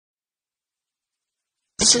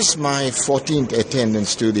This is my 14th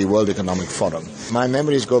attendance to the World Economic Forum. My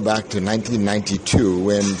memories go back to 1992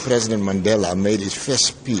 when President Mandela made his first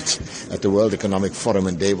speech at the World Economic Forum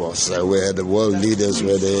in Davos, where the world leaders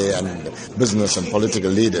were there and business and political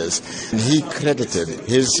leaders. And he credited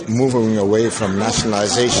his moving away from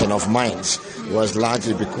nationalization of mines was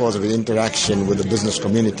largely because of the interaction with the business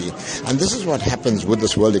community. And this is what happens with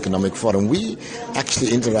this World Economic Forum. We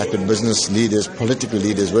actually interact with business leaders, political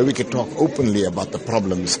leaders, where we can talk openly about the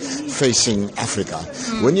problems facing Africa.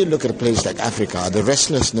 When you look at a place like Africa, the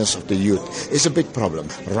restlessness of the youth is a big problem.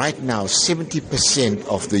 Right now, 70%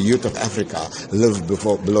 of the youth of Africa live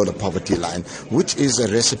below the poverty line, which is a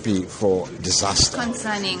recipe for disaster.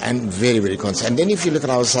 Concerning. And very, very concerning. And then if you look at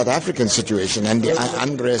our South African situation and the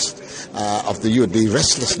unrest of the youth, the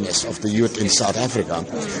restlessness of the youth in South Africa,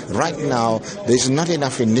 right now there's not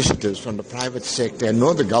enough initiatives from the private sector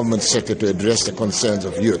nor the government sector to address the concerns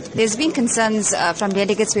of youth. There's been concerns from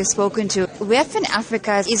delegates we've spoken to. WEF in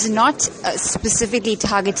Africa is not specifically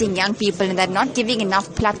targeting young people, and they're not giving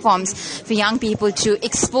enough platforms for young people to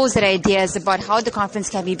expose their ideas about how the conference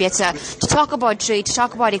can be better, to talk about trade, to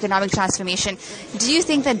talk about economic transformation. Do you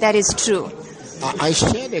think that that is true? I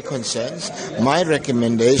share their concerns. My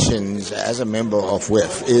recommendations as a member of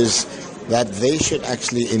WEF is that they should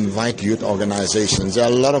actually invite youth organizations. There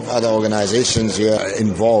are a lot of other organizations here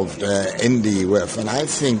involved in the WEF, and I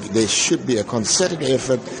think there should be a concerted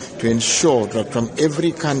effort to ensure that from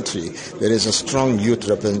every country there is a strong youth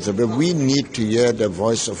representative. We need to hear the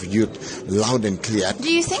voice of youth loud and clear.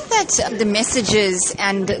 Do you think that the messages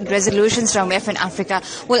and resolutions from WEF in Africa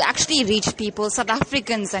will actually reach people, South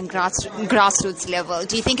Africans and grassroots level?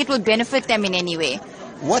 Do you think it will benefit them in any way?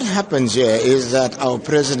 What happens here is that our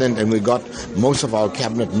president, and we got most of our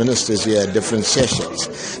cabinet ministers here at different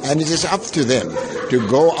sessions, and it is up to them to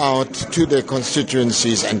go out to their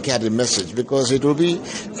constituencies and carry the message, because it will be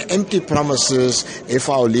empty promises if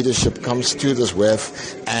our leadership comes to this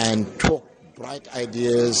WEF and talk bright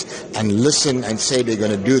ideas and listen and say they're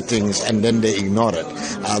going to do things and then they ignore it.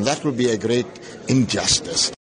 That would be a great injustice.